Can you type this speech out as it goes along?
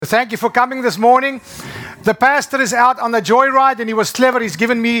Thank you for coming this morning. The pastor is out on the joyride and he was clever. He's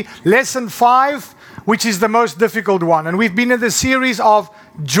given me lesson 5, which is the most difficult one. And we've been in the series of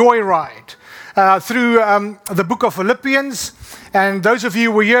joyride through the book of Philippians. And those of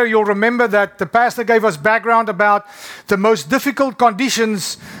you who were here, you'll remember that the pastor gave us background about the most difficult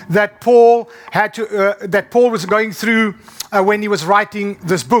conditions that Paul was going through when he was writing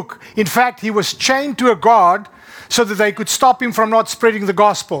this book. In fact, he was chained to a guard so that they could stop him from not spreading the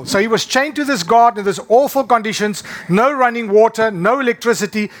gospel. So he was chained to this guard in these awful conditions, no running water, no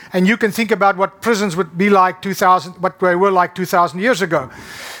electricity, and you can think about what prisons would be like what they were like 2,000 years ago.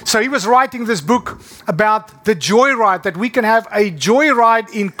 So he was writing this book about the joyride, that we can have a joyride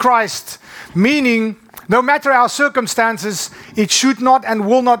in Christ, meaning no matter our circumstances, it should not and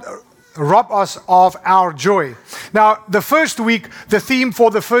will not rob us of our joy. Now, the theme for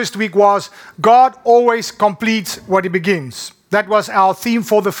the first week was God always completes what he begins. That was our theme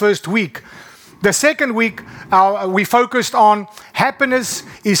for the first week. The second week, we focused on happiness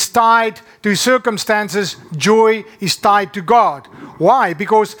is tied to circumstances, joy is tied to God. Why?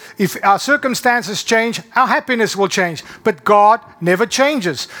 Because if our circumstances change, our happiness will change. But God never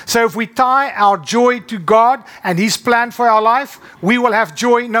changes. So if we tie our joy to God and his plan for our life, we will have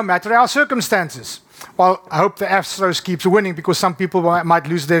joy no matter our circumstances. Well, I hope the Astros keeps winning because some people might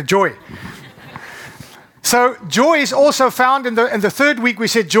lose their joy. So joy is also found in the third week. We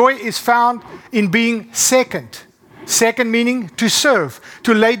said joy is found in being second. Second meaning to serve,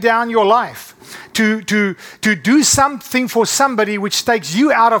 to lay down your life, to do something for somebody which takes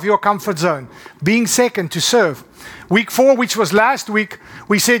you out of your comfort zone. Being second, to serve. Week 4, which was last week,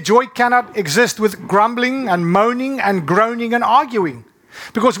 we said joy cannot exist with grumbling and moaning and groaning and arguing.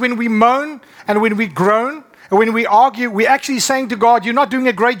 Because when we moan and when we groan and when we argue, we're actually saying to God, you're not doing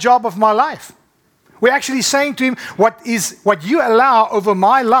a great job of my life. We're actually saying to him, what you allow over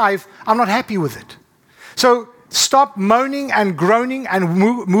my life, I'm not happy with it. So stop moaning and groaning and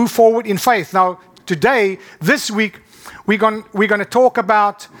move forward in faith. Now, today, this week, we're going to talk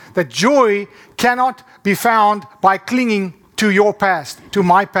about that joy cannot be found by clinging to your past, to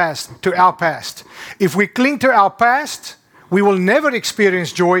my past, to our past. If we cling to our past, we will never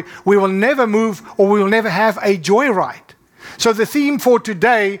experience joy, we will never move, or we will never have a joyride. So the theme for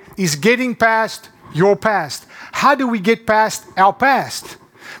today is getting past your past. How do we get past our past?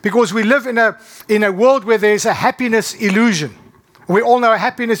 Because we live in a world where there's a happiness illusion. We all know a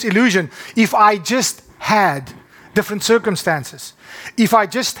happiness illusion. If I just had different circumstances, if I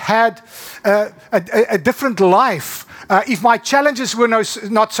just had a different life, if my challenges were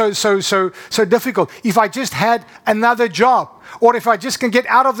not so difficult, if I just had another job, or if I just can get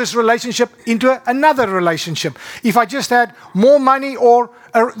out of this relationship into another relationship, if I just had more money or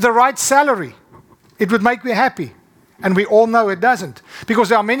the right salary, it would make me happy. And we all know it doesn't. Because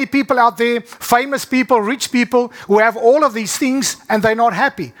there are many people out there, famous people, rich people, who have all of these things and they're not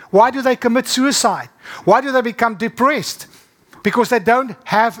happy. Why do they commit suicide? Why do they become depressed? Because they don't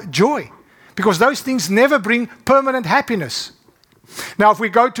have joy. Because those things never bring permanent happiness. Now, if we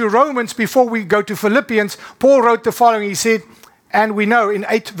go to Romans before we go to Philippians, Paul wrote the following. He said, and we know, in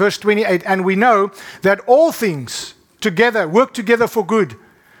 8 verse 28, and we know that all things together work together for good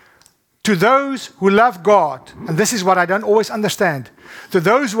to those who love God, and this is what I don't always understand, to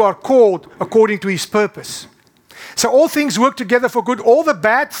those who are called according to his purpose. So all things work together for good, all the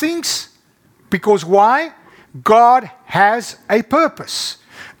bad things, because why? God has a purpose.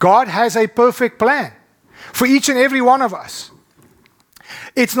 God has a perfect plan for each and every one of us.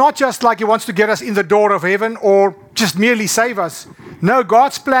 It's not just like he wants to get us in the door of heaven or just merely save us. No,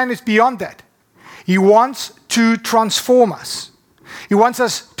 God's plan is beyond that. He wants to transform us. He wants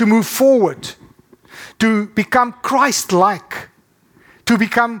us to move forward, to become Christ-like,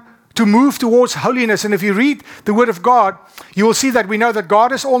 to move towards holiness. And if you read the Word of God, you will see that we know that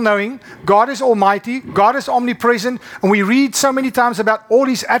God is all-knowing, God is almighty, God is omnipresent, and we read so many times about all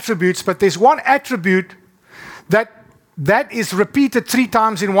his attributes, but there's one attribute that is repeated 3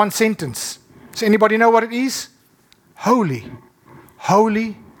 times in one sentence. Does anybody know what it is? Holy,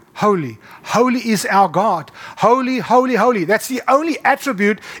 holy, holy. Holy is our God. Holy, holy, holy. That's the only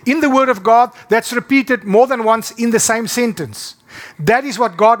attribute in the Word of God that's repeated more than once in the same sentence. That is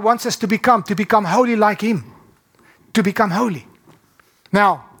what God wants us to become holy like him, to become holy.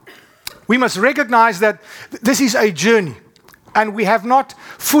 Now, we must recognize that this is a journey, and we have not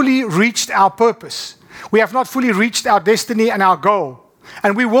fully reached our purpose. We have not fully reached our destiny and our goal.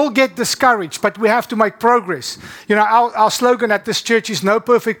 And we will get discouraged, but we have to make progress. You know, our slogan at this church is no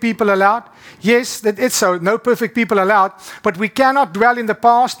perfect people allowed. Yes, that it's so, no perfect people allowed. But we cannot dwell in the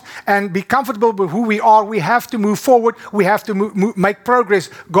past and be comfortable with who we are. We have to move forward. We have to make progress.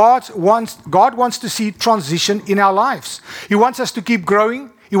 God wants to see transition in our lives. He wants us to keep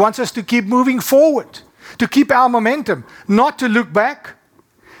growing. He wants us to keep moving forward, to keep our momentum, not to look back.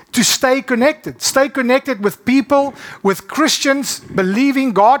 To stay connected with people, with Christians,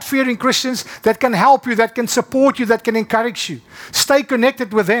 believing, God-fearing Christians that can help you, that can support you, that can encourage you. Stay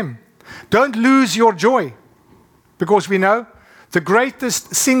connected with them. Don't lose your joy, because we know the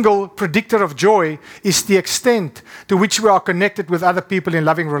greatest single predictor of joy is the extent to which we are connected with other people in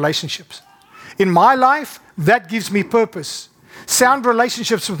loving relationships. In my life, that gives me purpose. Sound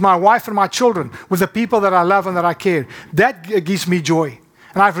relationships with my wife and my children, with the people that I love and that I care, that gives me joy.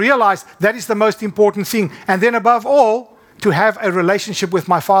 And I've realized that is the most important thing. And then above all, to have a relationship with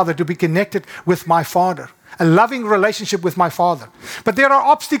my Father, to be connected with my Father. A loving relationship with my Father. But there are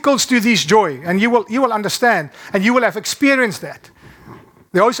obstacles to this joy, and you will understand, and you will have experienced that.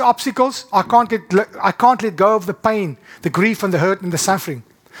 Those obstacles, I can't let go of the pain, the grief and the hurt and the suffering.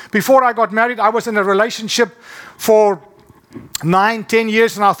 Before I got married, I was in a relationship for 9-10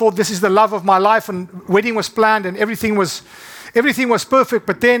 years, and I thought this is the love of my life, and wedding was planned and everything was perfect,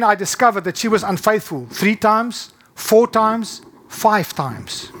 but then I discovered that she was unfaithful 3 times, 4 times, 5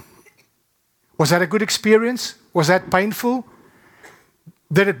 times. Was that a good experience? Was that painful?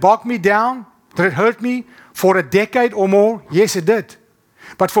 Did it bog me down? Did it hurt me for a decade or more? Yes, it did.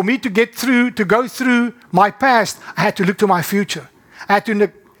 But for me to go through my past, I had to look to my future. I had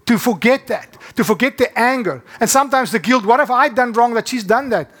to forget that, to forget the anger. And sometimes the guilt. What have I done wrong that she's done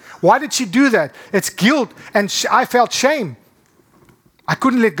that? Why did she do that? It's guilt, and I felt shame. I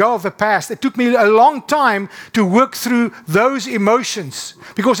couldn't let go of the past. It took me a long time to work through those emotions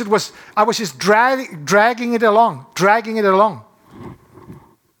because I was just dragging it along.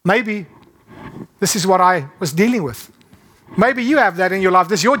 Maybe this is what I was dealing with. Maybe you have that in your life.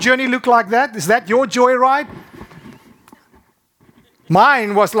 Does your journey look like that? Is that your joyride?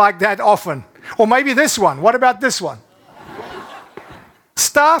 Mine was like that often. Or maybe this one. What about this one?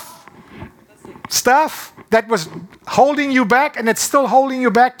 Stuff that was holding you back, and it's still holding you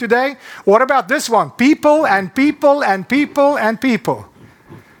back today. What about this one? People and people and people and people.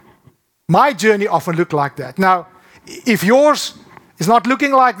 My journey often looked like that. Now, if yours is not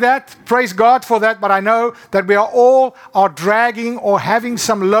looking like that, praise God for that, but I know that we are dragging or having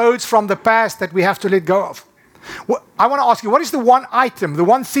some loads from the past that we have to let go of. I want to ask you, what is the one item, the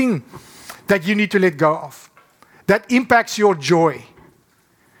one thing that you need to let go of that impacts your joy?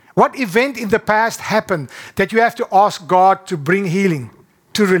 What event in the past happened that you have to ask God to bring healing,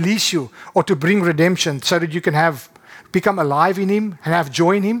 to release you, or to bring redemption so that you can become alive in Him and have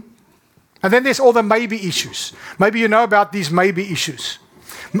joy in Him? And then there's all the maybe issues. Maybe you know about these maybe issues.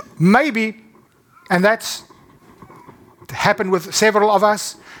 Maybe, and that's happened with several of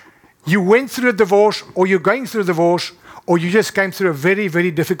us, you went through a divorce, or you're going through a divorce, or you just came through a very,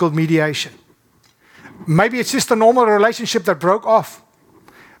 very difficult mediation. Maybe it's just a normal relationship that broke off.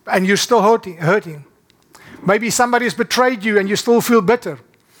 And you're still hurting. Maybe somebody has betrayed you and you still feel bitter.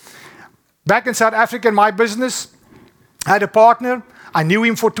 Back in South Africa, in my business, I had a partner. I knew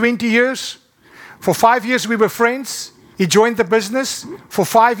him for 20 years. For 5 years, we were friends. He joined the business. For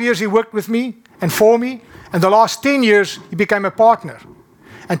 5 years, he worked with me and for me. And the last 10 years, he became a partner.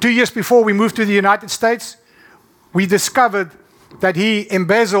 And 2 years before we moved to the United States, we discovered that he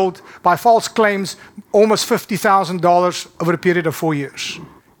embezzled, by false claims, almost $50,000 over a period of 4 years.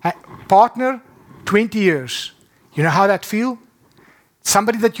 Partner, 20 years. You know how that feels?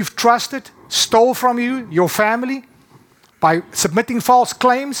 Somebody that you've trusted stole from you, your family, by submitting false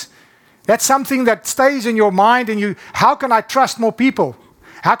claims. That's something that stays in your mind, and how can I trust more people?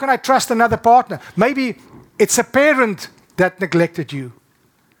 How can I trust another partner? Maybe it's a parent that neglected you.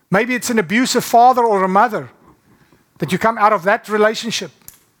 Maybe it's an abusive father or a mother that you come out of that relationship.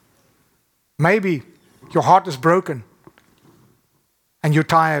 Maybe your heart is broken and you're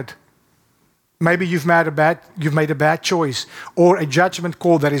tired. Maybe you've made a bad choice or a judgment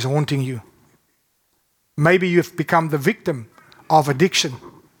call that is haunting you. Maybe you've become the victim of addiction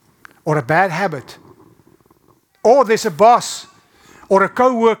or a bad habit. Or there's a boss or a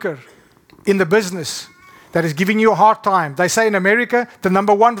co-worker in the business that is giving you a hard time. They say in America, the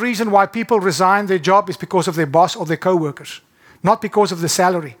number one reason why people resign their job is because of their boss or their co-workers, not because of the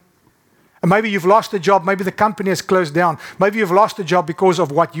salary. And maybe you've lost a job, maybe the company has closed down. Maybe you've lost a job because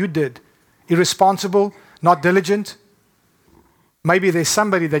of what you did. Irresponsible, not diligent. Maybe there's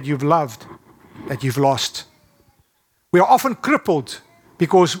somebody that you've loved that you've lost. We are often crippled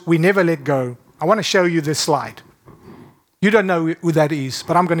because we never let go. I want to show you this slide. You don't know who that is,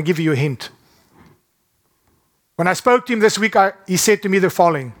 but I'm going to give you a hint. When I spoke to him this week, he said to me the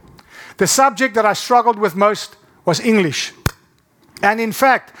following. The subject that I struggled with most was English. And in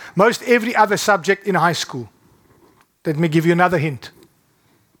fact, most every other subject in high school. Let me give you another hint.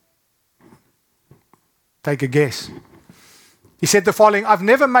 Take a guess. He said the following, I've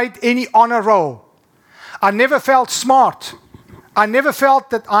never made any honor roll. I never felt smart. I never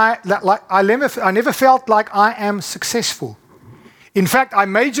felt I never felt like I am successful. In fact, I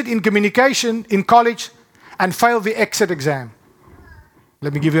majored in communication in college and failed the exit exam.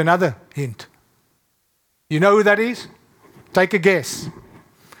 Let me give you another hint. You know who that is? Take a guess.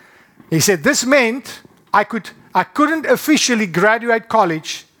 He said, this meant I couldn't officially graduate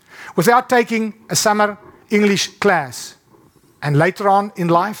college without taking a summer English class. And later on in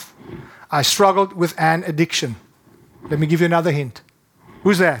life, I struggled with an addiction. Let me give you another hint.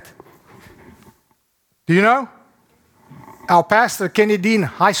 Who's that? Do you know? Our pastor, Kenny Dean,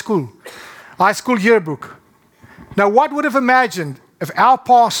 high school yearbook. Now, what would have imagined if our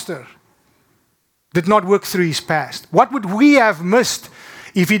pastor did not work through his past? What would we have missed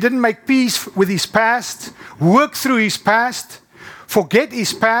if he didn't make peace with his past, work through his past, forget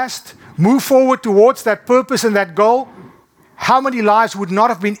his past, move forward towards that purpose and that goal? How many lives would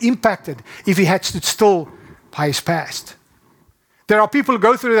not have been impacted if he had stood still by his past? There are people who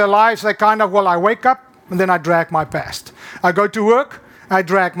go through their lives, they kind of, I wake up and then I drag my past. I go to work, I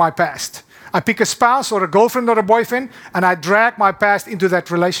drag my past. I pick a spouse or a girlfriend or a boyfriend and I drag my past into that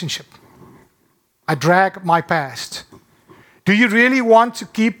relationship. I drag my past. Do you really want to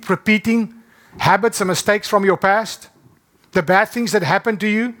keep repeating habits and mistakes from your past? The bad things that happened to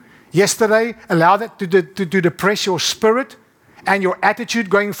you yesterday, allow that to depress your spirit and your attitude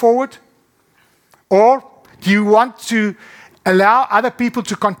going forward? Or do you want to allow other people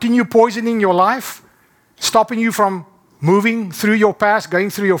to continue poisoning your life, stopping you from moving through your past, going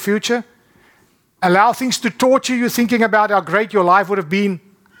through your future? Allow things to torture you, thinking about how great your life would have been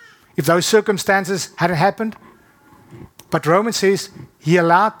if those circumstances hadn't happened? But Romans says he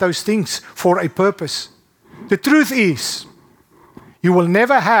allowed those things for a purpose. The truth is, you will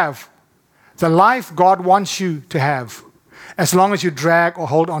never have the life God wants you to have as long as you drag or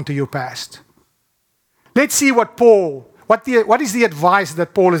hold on to your past. Let's see what is the advice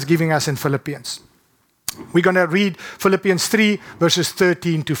that Paul is giving us in Philippians. We're going to read Philippians 3, verses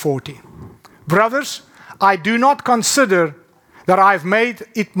 13 to 14. Brothers, I do not consider that I've made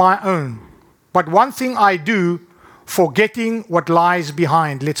it my own, but one thing I do, forgetting what lies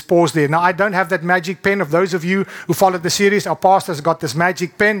behind. Let's pause there. Now, I don't have that magic pen. Of those of you who followed the series, our pastor's got this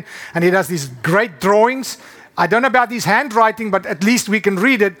magic pen, and he does these great drawings. I don't know about his handwriting, but at least we can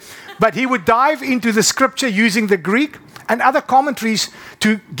read it. But he would dive into the scripture using the Greek and other commentaries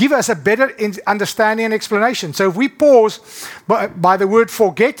to give us a better understanding and explanation. So if we pause by the word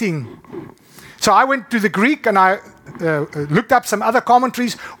forgetting, so I went to the Greek and I looked up some other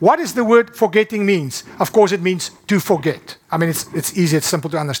commentaries. What does the word forgetting means? Of course, it means to forget. I mean, it's easy, it's simple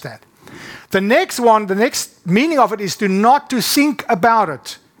to understand. The next meaning of it is not to think about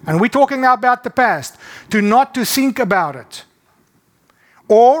it. And we're talking now about the past. Not to think about it.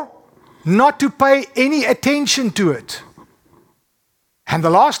 Or not to pay any attention to it. And the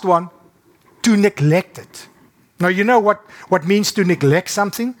last one, to neglect it. Now, you know what means to neglect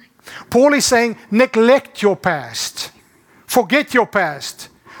something? Paul is saying, neglect your past. Forget your past.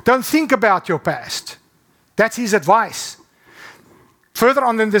 Don't think about your past. That's his advice. Further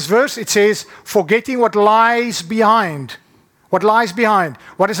on in this verse, it says, forgetting what lies behind. What lies behind?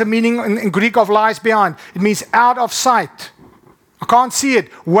 What is the meaning in Greek of lies behind? It means out of sight. I can't see it.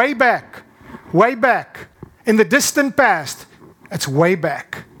 Way back. Way back. In the distant past. It's way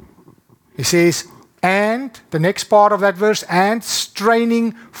back. He says, and, the next part of that verse, and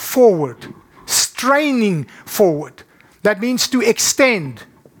straining forward. Straining forward. That means to extend.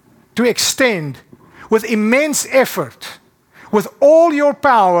 To extend with immense effort. With all your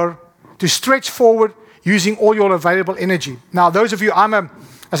power to stretch forward using all your available energy. Now, those of you,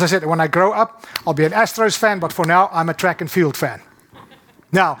 as I said, when I grow up, I'll be an Astros fan, but for now, I'm a track and field fan.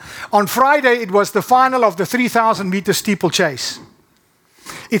 Now, on Friday, it was the final of the 3,000-meter steeplechase.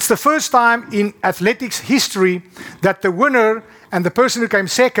 It's the first time in athletics history that the winner and the person who came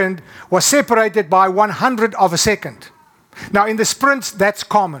second was separated by 100 of a second. Now, in the sprints, that's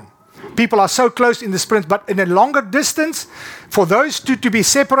common. People are so close in the sprint, but in a longer distance, for those two to be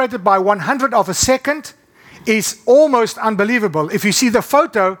separated by 100 of a second is almost unbelievable. If you see the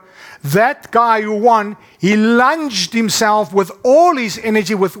photo, that guy who won, he lunged himself with all his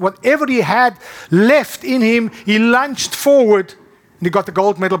energy, with whatever he had left in him, he lunged forward and he got the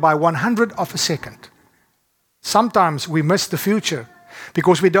gold medal by 100 of a second. Sometimes we miss the future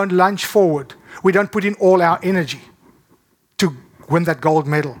because we don't lunge forward. We don't put in all our energy to win that gold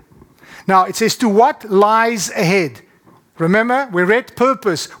medal. Now, it says, to what lies ahead? Remember, we read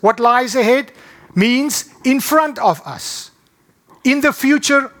purpose. What lies ahead means in front of us. In the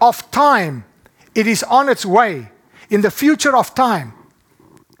future of time. It is on its way. In the future of time.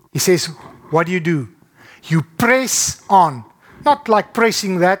 He says, what do? You press on. Not like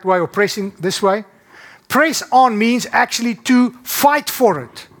pressing that way or pressing this way. Press on means actually to fight for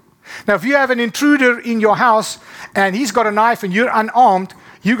it. Now, if you have an intruder in your house and he's got a knife and you're unarmed,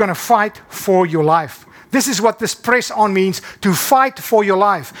 you're going to fight for your life. This is what this press on means, to fight for your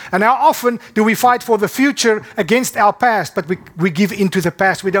life. And how often do we fight for the future against our past, but we give into the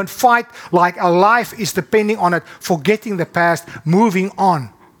past. We don't fight like our life is depending on it, forgetting the past, moving on.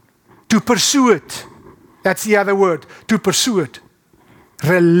 To pursue it. That's the other word, to pursue it.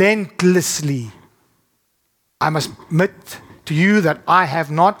 Relentlessly. I must admit to you that I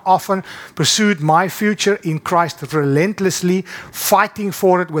have not often pursued my future in Christ relentlessly, fighting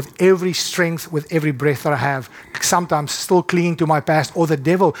for it with every strength, with every breath that I have. Sometimes still clinging to my past, or the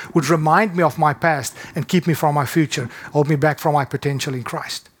devil would remind me of my past and keep me from my future, hold me back from my potential in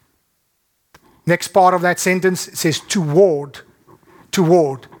Christ. Next part of that sentence says toward.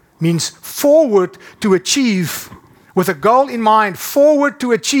 Toward means forward to achieve. With a goal in mind, forward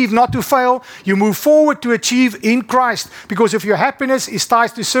to achieve, not to fail. You move forward to achieve in Christ. Because if your happiness is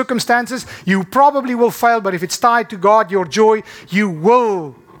tied to circumstances, you probably will fail. But if it's tied to God, your joy, you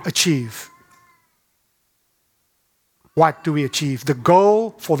will achieve. What do we achieve? The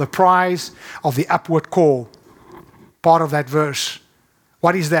goal for the prize of the upward call. Part of that verse.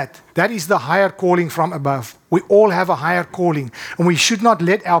 What is that? That is the higher calling from above. We all have a higher calling, and we should not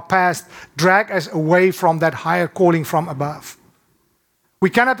let our past drag us away from that higher calling from above. We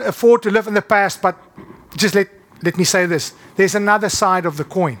cannot afford to live in the past, but just let me say this. There's another side of the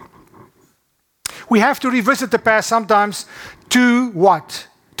coin. We have to revisit the past sometimes to what?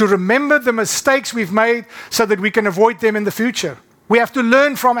 To remember the mistakes we've made so that we can avoid them in the future. We have to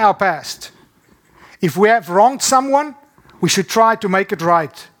learn from our past. If we have wronged someone, we should try to make it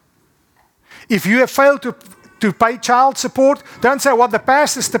right. If you have failed to pay child support, don't say, well, the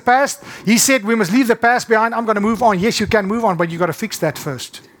past is the past. He said we must leave the past behind. I'm going to move on. Yes, you can move on, but you've got to fix that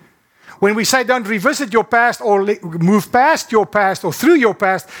first. When we say don't revisit your past or move past your past or through your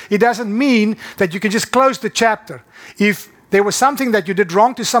past, it doesn't mean that you can just close the chapter. If there was something that you did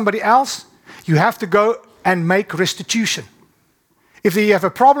wrong to somebody else, you have to go and make restitution. If you have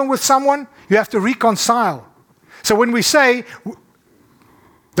a problem with someone, you have to reconcile. So when we say,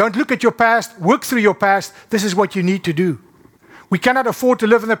 don't look at your past, work through your past, this is what you need to do. We cannot afford to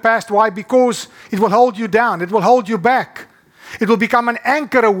live in the past. Why? Because it will hold you down. It will hold you back. It will become an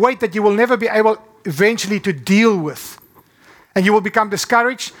anchor, a weight that you will never be able eventually to deal with. And you will become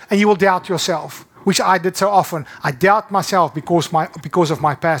discouraged and you will doubt yourself, which I did so often. I doubt myself because of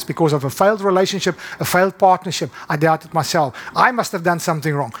my past, because of a failed relationship, a failed partnership. I doubted myself. I must have done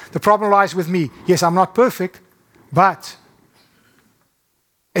something wrong. The problem lies with me. Yes, I'm not perfect. But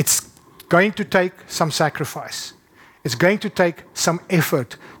it's going to take some sacrifice. It's going to take some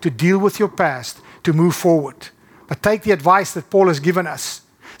effort to deal with your past, to move forward. But take the advice that Paul has given us.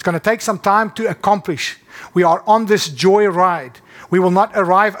 It's going to take some time to accomplish. We are on this joy ride. We will not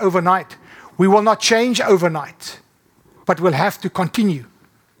arrive overnight. We will not change overnight. But we'll have to continue.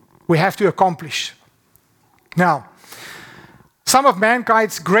 We have to accomplish. Now, some of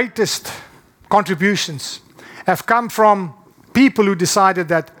mankind's greatest contributions have come from people who decided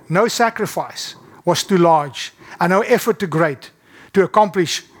that no sacrifice was too large and no effort too great to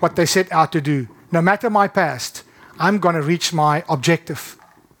accomplish what they set out to do. No matter my past, I'm going to reach my objective.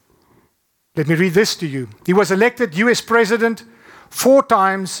 Let me read this to you. He was elected US president 4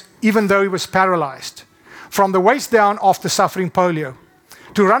 times, even though he was paralyzed. From the waist down after suffering polio.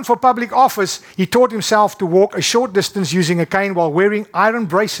 To run for public office, he taught himself to walk a short distance using a cane while wearing iron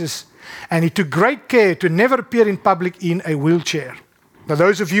braces. And he took great care to never appear in public in a wheelchair. Now,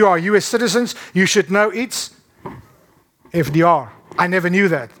 those of you who are US citizens, you should know it's FDR. I never knew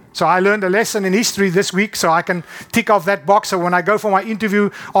that. So I learned a lesson in history this week, so I can tick off that box. So when I go for my interview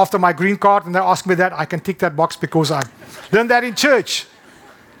after my green card and they ask me that, I can tick that box because I learned that in church.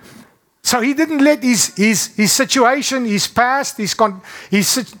 So he didn't let his situation, his past,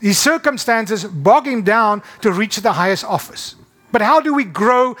 his circumstances bog him down to reach the highest office. But how do we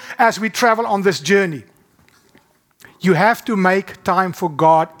grow as we travel on this journey? You have to make time for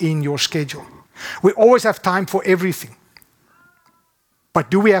God in your schedule. We always have time for everything.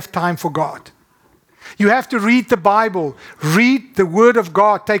 But do we have time for God? You have to read the Bible. Read the Word of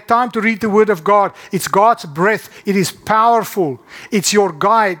God. Take time to read the Word of God. It's God's breath. It is powerful. It's your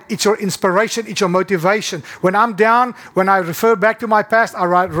guide. It's your inspiration. It's your motivation. When I'm down, when I refer back to my past, I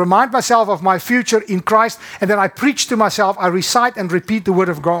remind myself of my future in Christ, and then I preach to myself. I recite and repeat the Word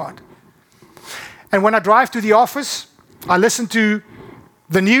of God. And when I drive to the office, I listen to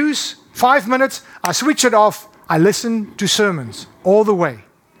the news, 5 minutes, I switch it off, I listen to sermons all the way.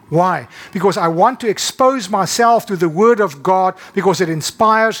 Why? Because I want to expose myself to the Word of God, because it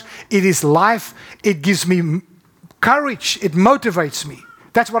inspires, it is life, it gives me courage, it motivates me.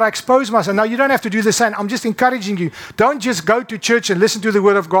 That's what I expose myself. Now, you don't have to do the same. I'm just encouraging you. Don't just go to church and listen to the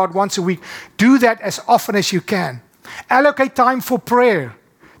Word of God once a week. Do that as often as you can. Allocate time for prayer.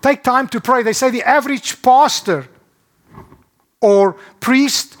 Take time to pray. They say the average pastor or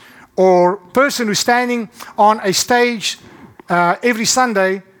priest or person who's standing on a stage every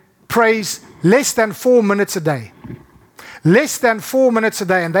Sunday prays less than 4 minutes a day. Less than 4 minutes a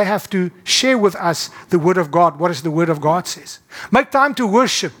day, and they have to share with us the Word of God. What does the Word of God says? Make time to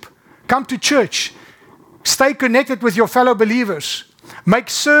worship. Come to church. Stay connected with your fellow believers. Make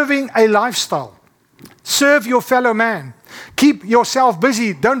serving a lifestyle. Serve your fellow man. Keep yourself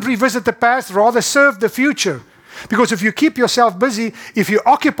busy. Don't revisit the past, rather serve the future. Because if you keep yourself busy, if you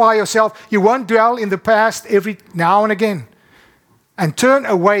occupy yourself, you won't dwell in the past every now and again. And turn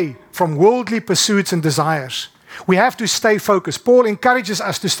away from worldly pursuits and desires. We have to stay focused. Paul encourages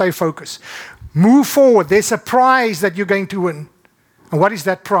us to stay focused. Move forward. There's a prize that you're going to win. And what is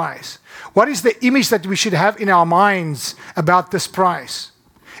that prize? What is the image that we should have in our minds about this prize?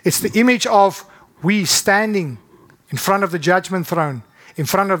 It's the image of we standing in front of the judgment throne, in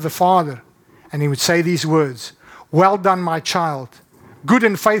front of the Father. And he would say these words, "Well done, my child, good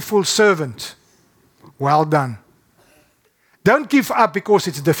and faithful servant. Well done." Don't give up because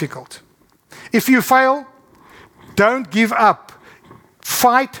it's difficult. If you fail, don't give up.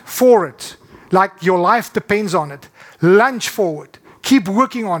 Fight for it like your life depends on it. Lunge forward. Keep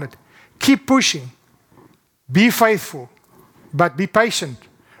working on it. Keep pushing. Be faithful, but be patient.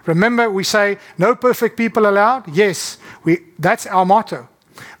 Remember, we say, no perfect people allowed? Yes, that's our motto.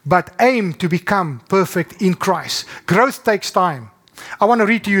 But aim to become perfect in Christ. Growth takes time. I want to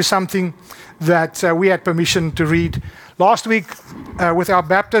read to you something that we had permission to read. Last week, with our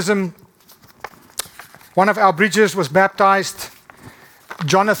baptism, one of our bridges was baptized,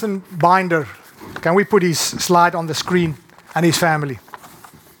 Jonathan Binder. Can we put his slide on the screen? And his family.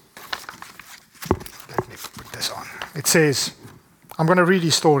 Let me put this on. It says, I'm going to read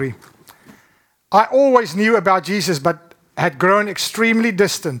his story. I always knew about Jesus, but had grown extremely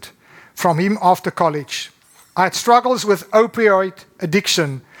distant from him after college. I had struggles with opioid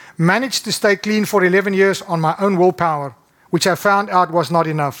addiction, managed to stay clean for 11 years on my own willpower, which I found out was not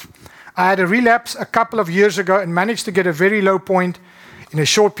enough. I had a relapse a couple of years ago and managed to get a very low point in a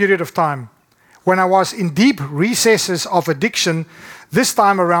short period of time. When I was in deep recesses of addiction, this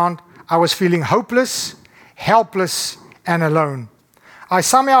time around, I was feeling hopeless, helpless, and alone. I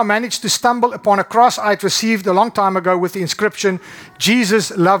somehow managed to stumble upon a cross I had received a long time ago with the inscription,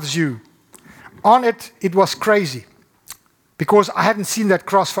 "Jesus loves you." On it, it was crazy, because I hadn't seen that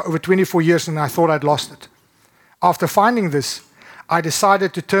cross for over 24 years and I thought I'd lost it. After finding this, I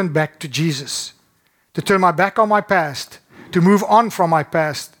decided to turn back to Jesus, to turn my back on my past, to move on from my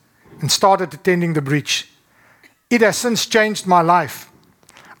past, and started attending the breach. It has since changed my life.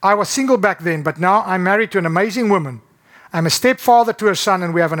 I was single back then, but now I'm married to an amazing woman. I'm a stepfather to her son,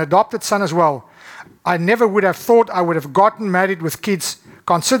 and we have an adopted son as well. I never would have thought I would have gotten married with kids,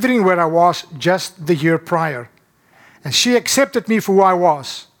 considering where I was just the year prior. And she accepted me for who I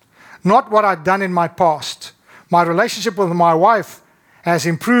was, not what I'd done in my past. My relationship with my wife has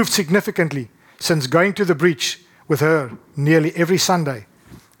improved significantly since going to the breach with her nearly every Sunday.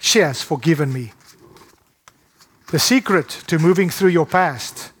 She has forgiven me. The secret to moving through your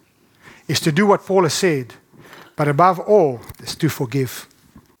past is to do what Paul has said, but above all is to forgive.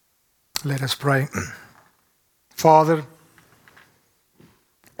 Let us pray. Father,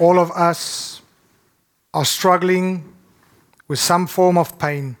 all of us are struggling with some form of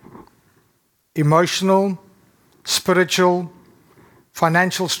pain, emotional, spiritual,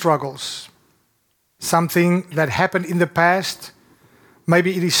 financial struggles. Something that happened in the past,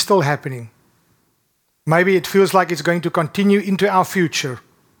 maybe it is still happening. Maybe it feels like it's going to continue into our future.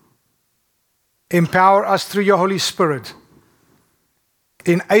 Empower us through your Holy Spirit.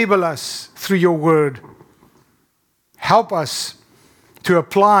 Enable us through your word. Help us to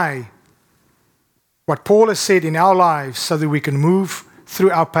apply what Paul has said in our lives so that we can move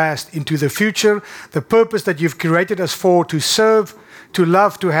through our past into the future, the purpose that you've created us for, to serve, to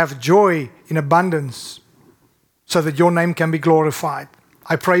love, to have joy in abundance so that your name can be glorified.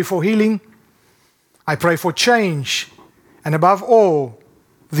 I pray for healing. I pray for change. And above all,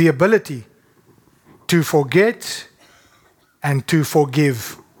 the ability to forget and to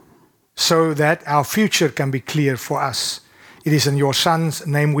forgive so that our future can be clear for us. It is in your Son's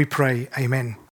name we pray. Amen.